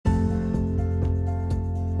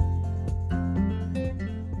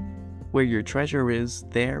Where your treasure is,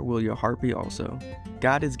 there will your heart be also.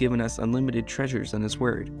 God has given us unlimited treasures in His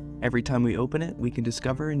Word. Every time we open it, we can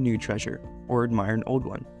discover a new treasure or admire an old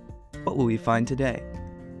one. What will we find today?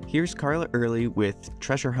 Here's Carla Early with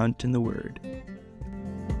Treasure Hunt in the Word.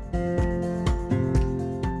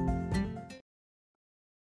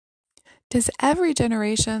 Does every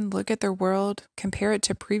generation look at their world, compare it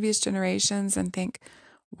to previous generations, and think,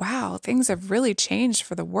 wow, things have really changed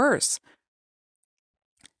for the worse?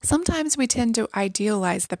 Sometimes we tend to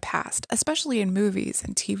idealize the past, especially in movies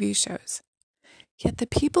and TV shows. Yet the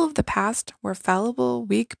people of the past were fallible,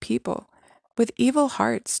 weak people with evil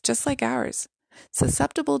hearts just like ours,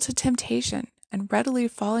 susceptible to temptation and readily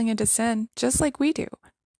falling into sin just like we do.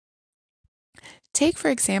 Take, for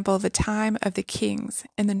example, the time of the kings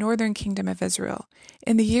in the northern kingdom of Israel,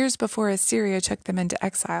 in the years before Assyria took them into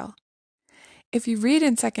exile. If you read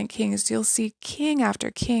in 2 Kings, you'll see king after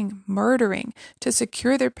king murdering to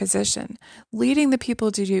secure their position, leading the people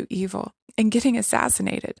to do evil, and getting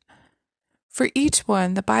assassinated. For each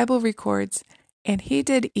one, the Bible records, "And he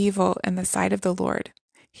did evil in the sight of the Lord.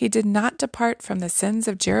 He did not depart from the sins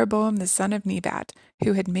of Jeroboam the son of Nebat,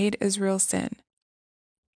 who had made Israel sin."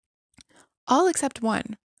 All except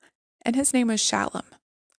one, and his name was Shallum.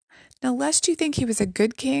 Now, lest you think he was a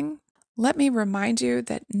good king, let me remind you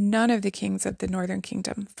that none of the kings of the northern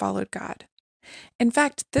kingdom followed God. In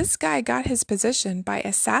fact, this guy got his position by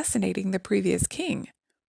assassinating the previous king.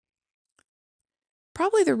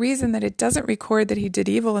 Probably the reason that it doesn't record that he did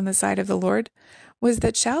evil in the sight of the Lord was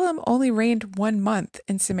that Shallum only reigned 1 month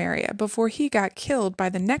in Samaria before he got killed by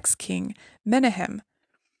the next king, Menahem.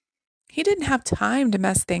 He didn't have time to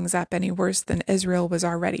mess things up any worse than Israel was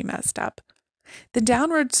already messed up. The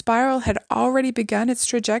downward spiral had already begun its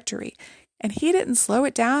trajectory, and he didn't slow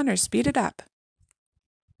it down or speed it up.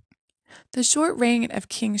 The short reign of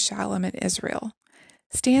King Shallum in Israel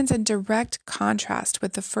stands in direct contrast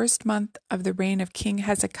with the first month of the reign of King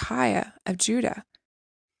Hezekiah of Judah.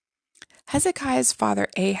 Hezekiah's father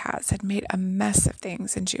Ahaz had made a mess of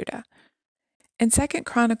things in Judah. In 2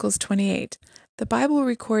 Chronicles 28, the Bible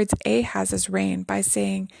records Ahaz's reign by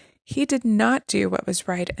saying he did not do what was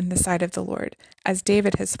right in the sight of the Lord, as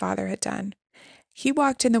David his father had done. He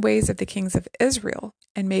walked in the ways of the kings of Israel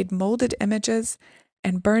and made molded images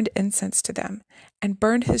and burned incense to them and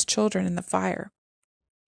burned his children in the fire.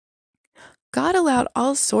 God allowed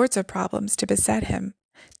all sorts of problems to beset him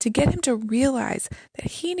to get him to realize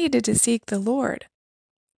that he needed to seek the Lord.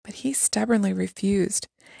 But he stubbornly refused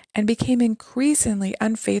and became increasingly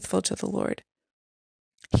unfaithful to the Lord.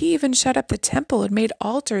 He even shut up the temple and made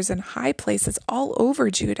altars in high places all over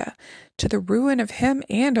Judah, to the ruin of him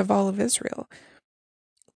and of all of Israel.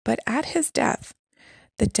 But at his death,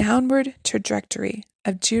 the downward trajectory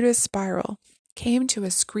of Judah's spiral came to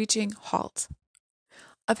a screeching halt.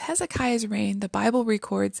 Of Hezekiah's reign, the Bible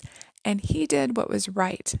records, "And he did what was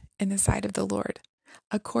right in the sight of the Lord,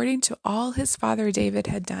 according to all his father David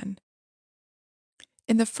had done."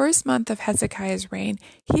 In the first month of Hezekiah's reign,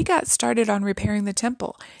 he got started on repairing the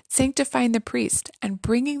temple, sanctifying the priest, and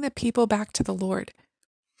bringing the people back to the Lord.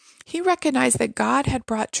 He recognized that God had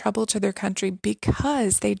brought trouble to their country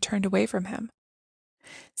because they'd turned away from him.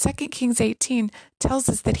 2 Kings 18 tells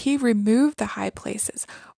us that he removed the high places,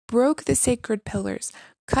 broke the sacred pillars,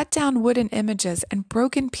 cut down wooden images, and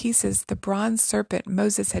broke in pieces the bronze serpent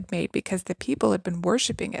Moses had made because the people had been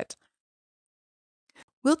worshiping it.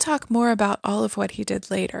 We'll talk more about all of what he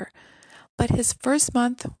did later, but his first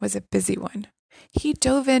month was a busy one. He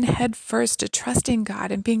dove in head first to trusting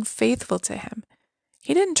God and being faithful to him.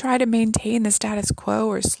 He didn't try to maintain the status quo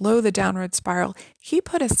or slow the downward spiral. He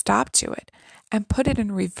put a stop to it and put it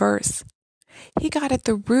in reverse. He got at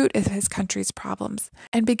the root of his country's problems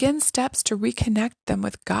and began steps to reconnect them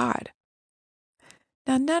with God.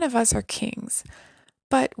 Now, none of us are kings,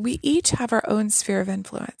 but we each have our own sphere of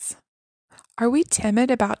influence. Are we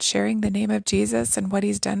timid about sharing the name of Jesus and what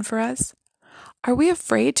he's done for us? Are we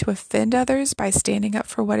afraid to offend others by standing up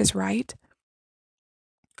for what is right?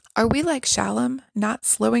 Are we like Shallum, not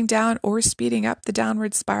slowing down or speeding up the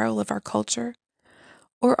downward spiral of our culture?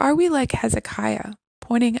 Or are we like Hezekiah,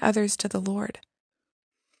 pointing others to the Lord?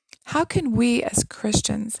 How can we as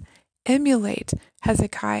Christians emulate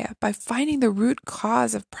Hezekiah by finding the root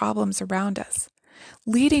cause of problems around us,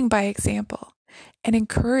 leading by example, and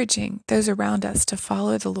encouraging those around us to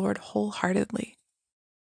follow the Lord wholeheartedly?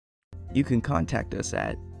 You can contact us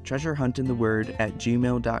at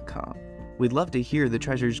treasurehuntintheword@gmail.com. We'd love to hear the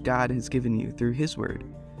treasures God has given you through His Word.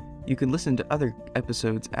 You can listen to other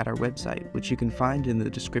episodes at our website, which you can find in the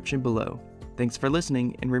description below. Thanks for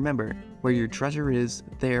listening, and remember, where your treasure is,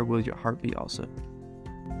 there will your heart be also.